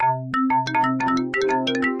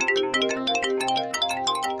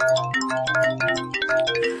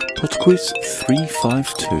PodQuiz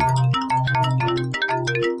 352.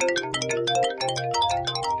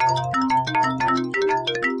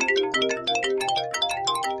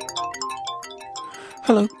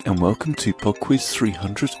 Hello and welcome to PodQuiz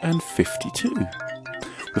 352.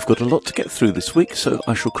 We've got a lot to get through this week, so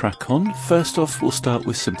I shall crack on. First off, we'll start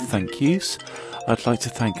with some thank yous. I'd like to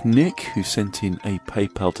thank Nick, who sent in a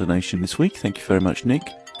PayPal donation this week. Thank you very much, Nick.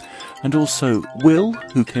 And also Will,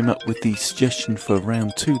 who came up with the suggestion for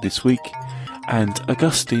round 2 this week, and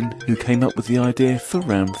Augustine, who came up with the idea for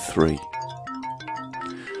round 3.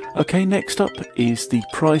 Okay, next up is the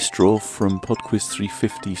prize draw from PodQuiz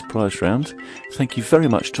 350's prize round. Thank you very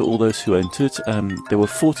much to all those who entered. There were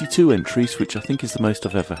 42 entries, which I think is the most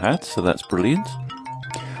I've ever had, so that's brilliant.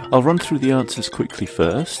 I'll run through the answers quickly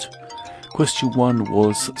first. Question 1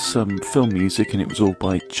 was some film music, and it was all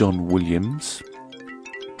by John Williams.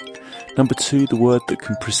 Number 2, the word that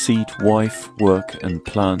can precede wife, work and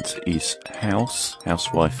plant is house,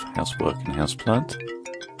 housewife, housework and houseplant.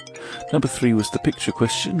 Number 3 was the picture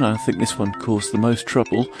question. I think this one caused the most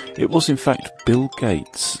trouble. It was in fact Bill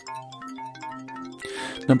Gates.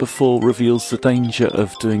 Number 4 reveals the danger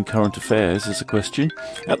of doing current affairs as a question.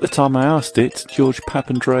 At the time I asked it, George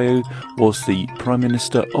Papandreou was the Prime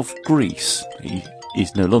Minister of Greece. He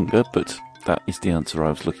is no longer, but that is the answer I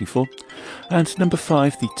was looking for. And number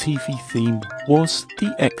 5, the TV theme was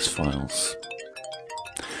The X-Files.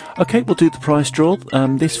 Okay, we'll do the prize draw.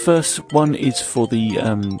 This first one is for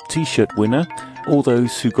the t-shirt winner. All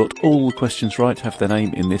those who got all the questions right have their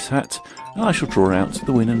name in this hat. And I shall draw out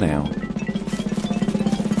the winner now.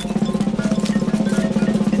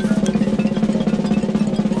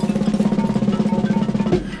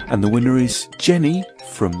 And the winner is Jenny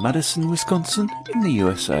from Madison, Wisconsin in the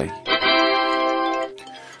USA.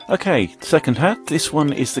 Okay, second hat. This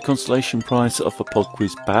one is the consolation prize of a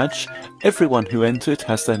PodQuiz badge. Everyone who entered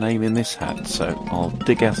has their name in this hat, so I'll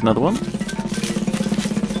dig out another one.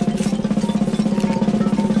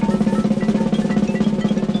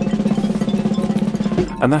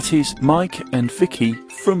 And that is Mike and Vicky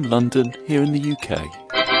from London here in the UK.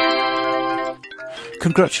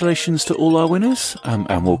 Congratulations to all our winners,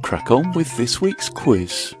 and we'll crack on with this week's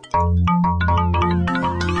quiz.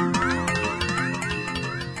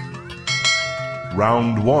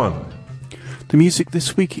 Round 1. The music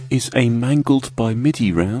this week is a Mangled by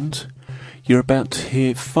MIDI round. You're about to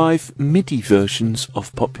hear 5 MIDI versions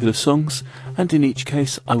of popular songs, and in each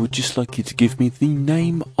case I would just like you to give me the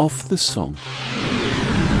name of the song.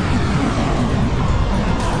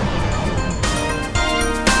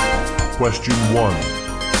 Question 1.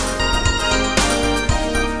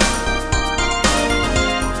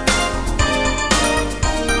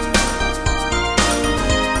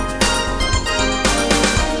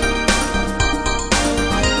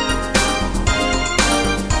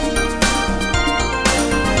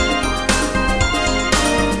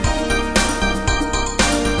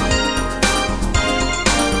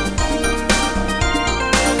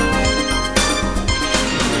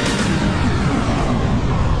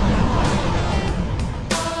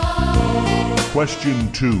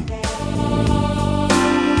 Question 2.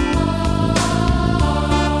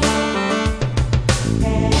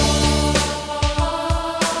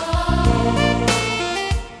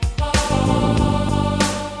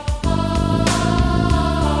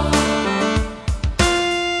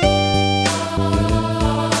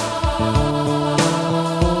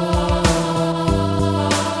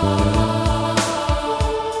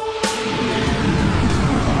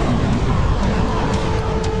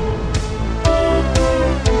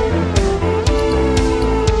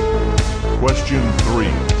 Question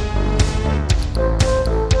 3.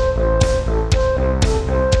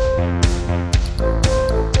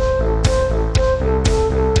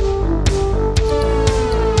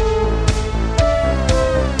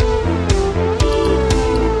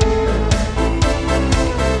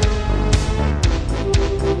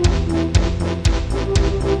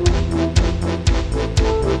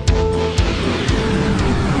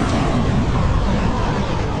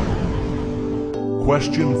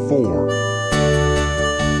 Question 4.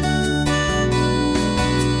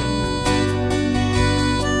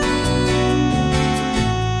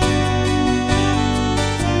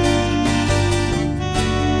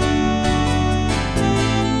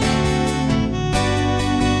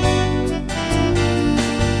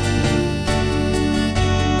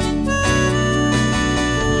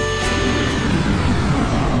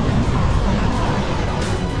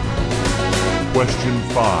 Question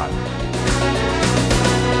 5.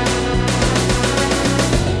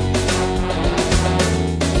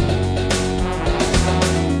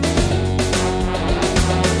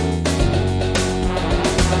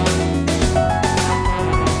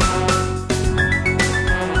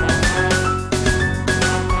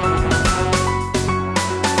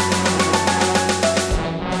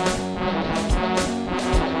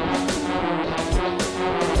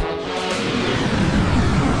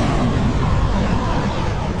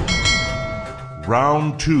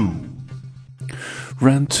 Round 2.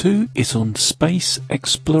 Round 2 is on space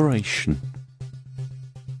exploration.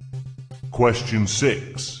 Question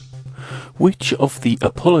 6. Which of the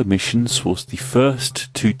Apollo missions was the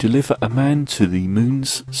first to deliver a man to the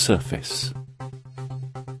moon's surface?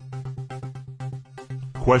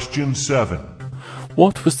 Question 7.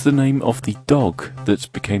 What was the name of the dog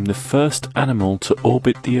that became the first animal to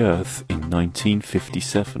orbit the Earth in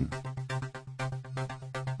 1957?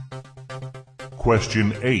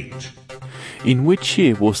 Question 8. In which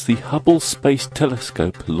year was the Hubble Space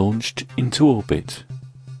Telescope launched into orbit?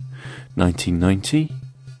 1990,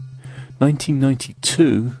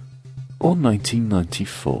 1992 or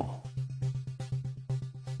 1994?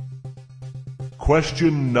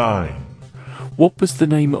 Question 9. What was the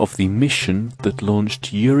name of the mission that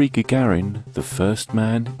launched Yuri Gagarin, the first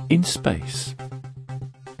man, in space?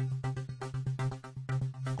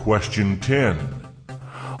 Question 10.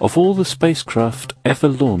 Of all the spacecraft ever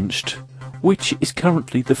launched, which is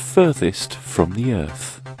currently the furthest from the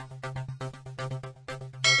Earth?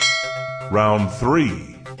 Round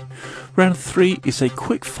 3. Round 3 is a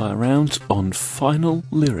quick-fire round on final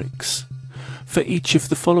lyrics. For each of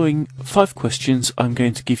the following 5 questions, I'm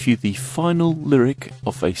going to give you the final lyric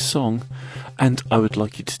of a song, and I would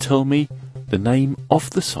like you to tell me the name of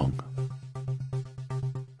the song.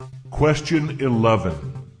 Question 11.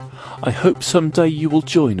 I hope someday you will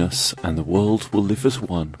join us and the world will live as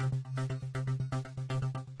one.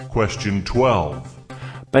 Question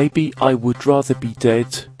 12. Baby, I would rather be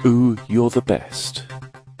dead. Ooh, you're the best.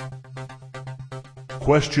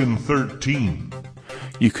 Question 13.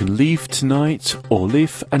 You can leave tonight or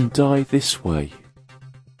live and die this way.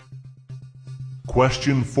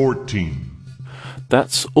 Question 14.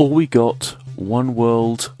 That's all we got. One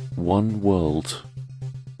world, one world.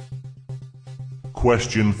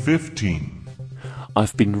 Question 15.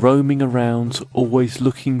 I've been roaming around, always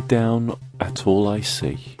looking down at all I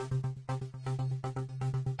see.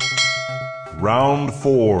 Round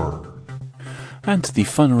 4. And the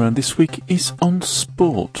fun around this week is on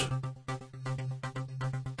sport.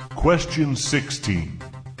 Question 16.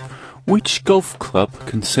 Which golf club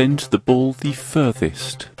can send the ball the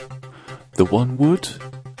furthest? The 1 wood,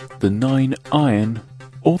 the 9 iron,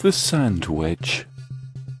 or the sand wedge?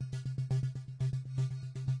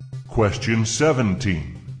 Question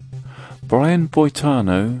 17. Brian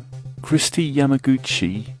Boitano, Christy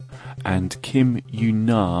Yamaguchi, and Kim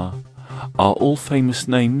Yuna are all famous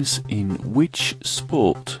names in which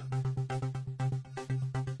sport?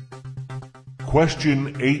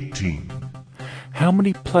 Question 18. How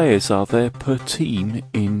many players are there per team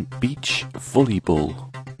in beach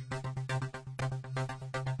volleyball?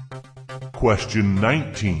 Question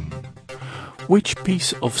 19. Which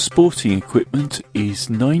piece of sporting equipment is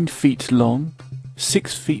 9 feet long,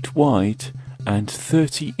 6 feet wide, and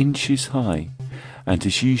 30 inches high, and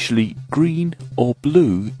is usually green or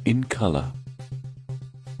blue in colour?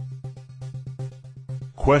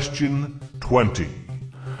 Question 20.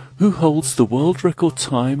 Who holds the world record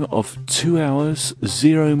time of 2 hours,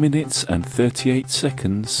 0 minutes and 38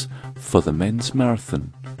 seconds for the men's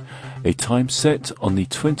marathon? A time set on the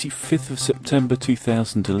 25th of September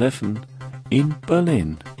 2011 in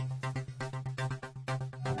Berlin.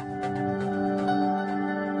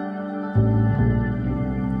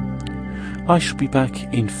 I shall be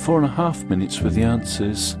back in 4.5 minutes with the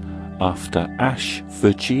answers after Ash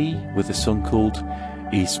Vergee with a song called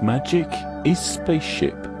Is Magic Is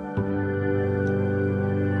Spaceship.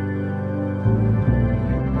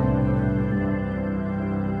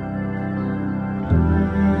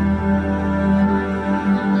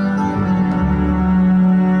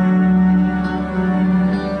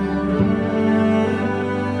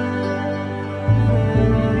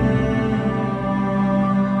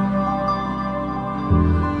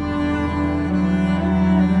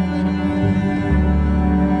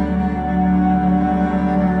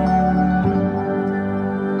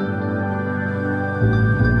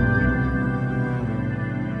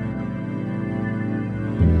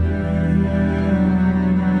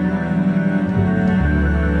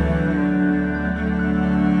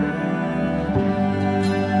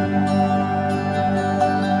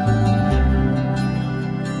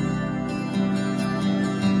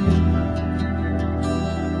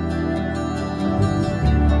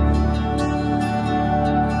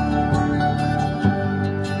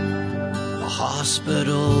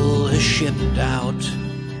 Hospital is shipped out,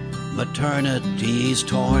 maternity's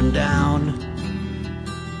torn down.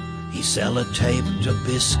 He sellotaped a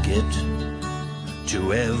biscuit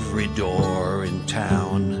to every door in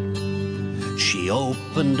town. She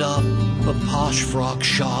opened up a posh frock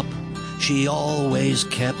shop. She she always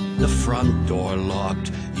kept the front door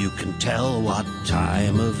locked. You can tell what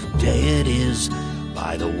time of day it is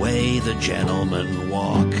by the way the gentlemen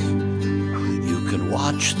walk. You can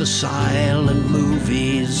watch the silent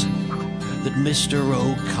movies that Mr.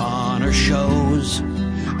 O'Connor shows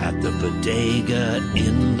at the bodega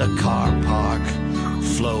in the car park.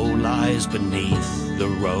 Flo lies beneath the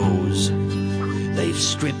rose. They've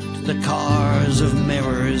stripped the cars of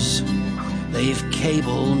mirrors. They've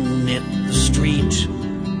cable knit the street.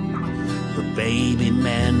 The baby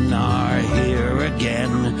men are here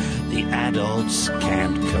again. The adults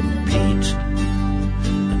can't compete.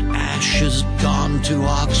 And Ash has gone to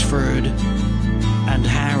Oxford, and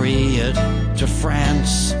Harriet to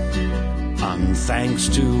France. Thanks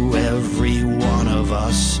to every one of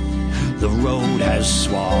us, the road has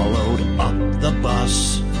swallowed up the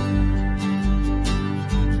bus.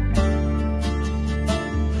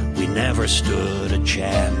 We never stood a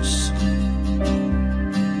chance.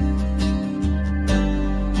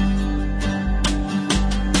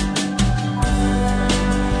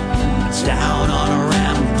 It's down on a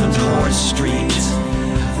rampant horse street,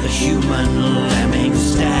 the human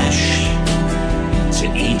lemmings dash to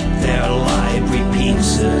eat their library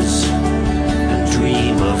pizzas and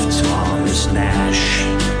dream of Thomas Nash.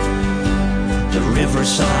 The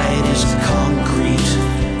riverside is concrete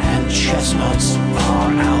and chestnuts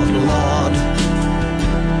are outlawed.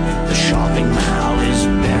 The shopping mall is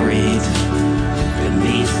buried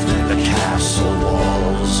beneath the castle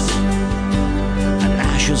walls. And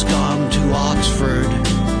Ash has gone to Oxford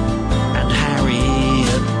and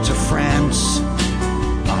Harriet to France.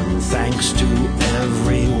 Thanks to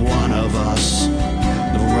every one of us,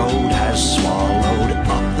 the road has swallowed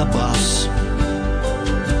up the bus.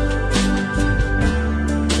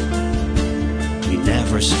 We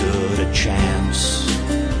never stood a chance.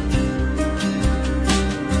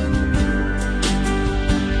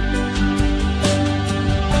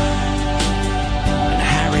 And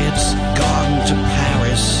Harriet's gone to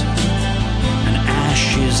Paris, and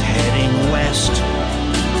Ash is heading west.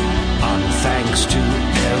 Thanks to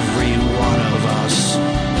every one of us,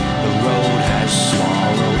 the road has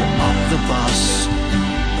swallowed up the bus.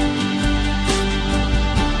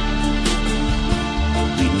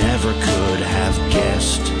 We never could have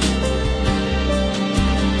guessed.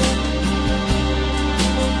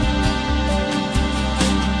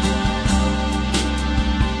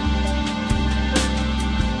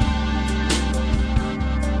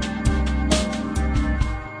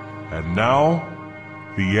 And now,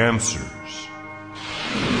 the answers.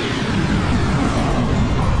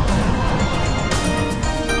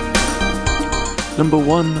 Number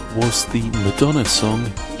 1 was the Madonna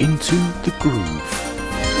song, Into the Groove.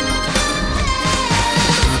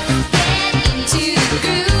 Into the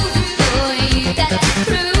groove, boy, you gotta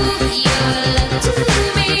prove your love to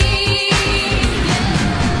me.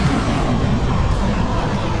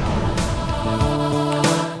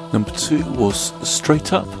 Number 2 was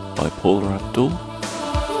Straight Up by Paula Abdul.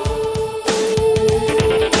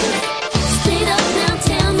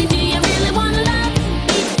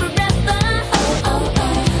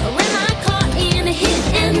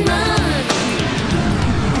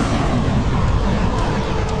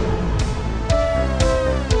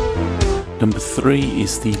 Number 3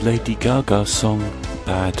 is the Lady Gaga song,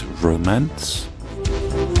 Bad Romance.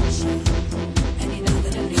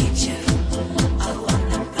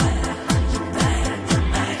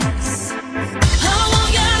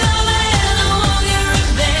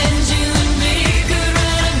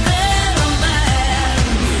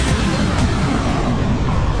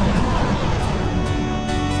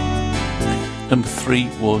 Number 3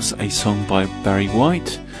 was a song by Barry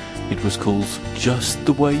White. It was called Just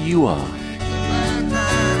the Way You Are.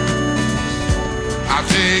 I'll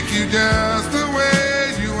take you just the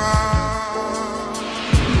way you are.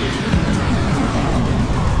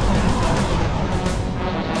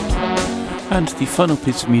 And the final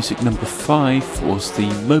piece of music, number 5, was the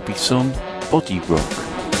Moby song, Body Rock.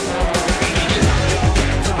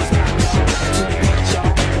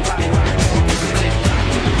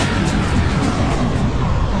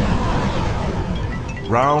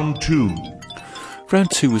 Round 2. Round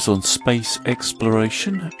 2 was on space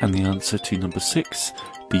exploration, and the answer to number 6,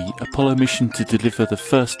 the Apollo mission to deliver the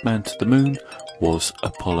first man to the moon, was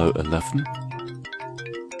Apollo 11.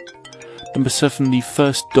 Number 7, the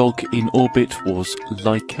first dog in orbit was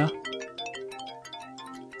Laika.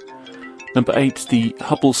 Number 8, the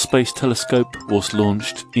Hubble Space Telescope was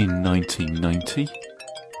launched in 1990.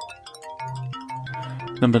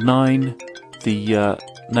 Number 9, the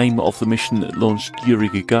name of the mission that launched Yuri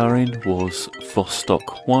Gagarin was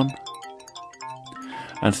Vostok 1.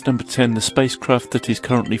 And number 10, the spacecraft that is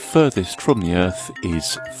currently furthest from the Earth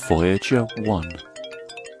is Voyager 1.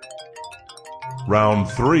 Round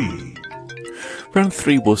 3. Round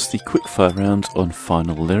 3 was the quickfire round on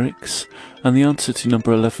final lyrics, and the answer to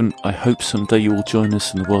number 11, I hope someday you will join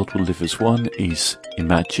us and the world will live as one, is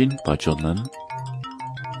Imagine by John Lennon.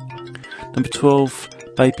 Number 12,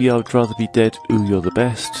 Baby I Would Rather Be Dead, Ooh You're the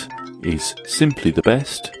Best, is Simply the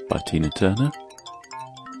Best by Tina Turner.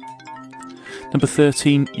 Number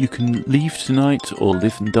 13, You Can Leave Tonight or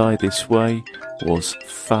Live and Die This Way, was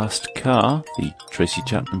Fast Car, the Tracy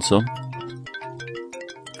Chapman song.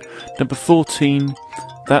 Number 14,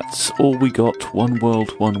 That's All We Got, One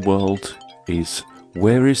World, is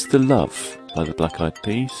Where Is the Love by the Black Eyed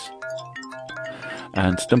Peas.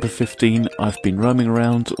 And number 15, I've Been Roaming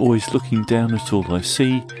Around, Always Looking Down at All I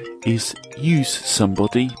See, is Use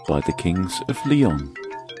Somebody by the Kings of Leon.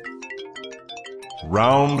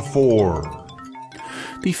 Round 4.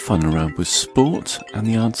 The final round was sport, and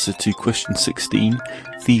the answer to question 16,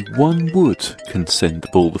 the one wood can send the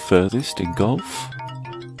ball the furthest in golf.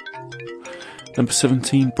 Number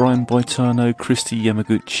 17, Brian Boitano, Christy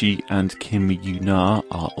Yamaguchi and Kim Yuna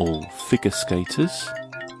are all figure skaters.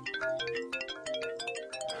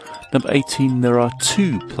 Number 18, there are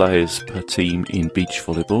 2 players per team in beach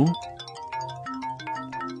volleyball.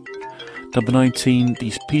 Number 19,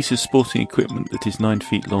 the piece of sporting equipment that is 9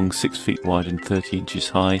 feet long, 6 feet wide and 30 inches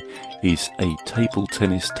high is a table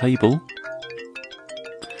tennis table.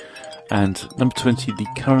 And number 20, the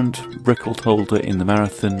current record holder in the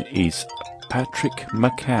marathon is Patrick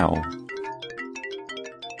Macau.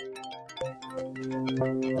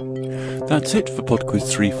 That's it for PodQuiz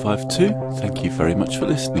 352. Thank you very much for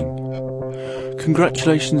listening.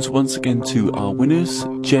 Congratulations once again to our winners,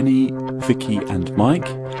 Jenny, Vicky and Mike.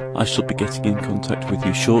 I shall be getting in contact with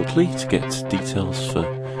you shortly to get details for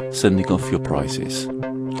sending off your prizes.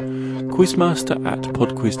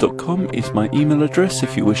 Quizmaster@podquiz.com is my email address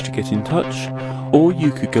if you wish to get in touch, or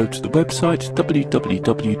you could go to the website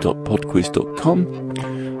www.podquiz.com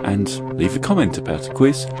and leave a comment about a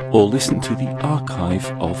quiz or listen to the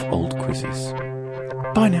archive of old quizzes.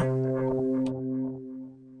 Bye now.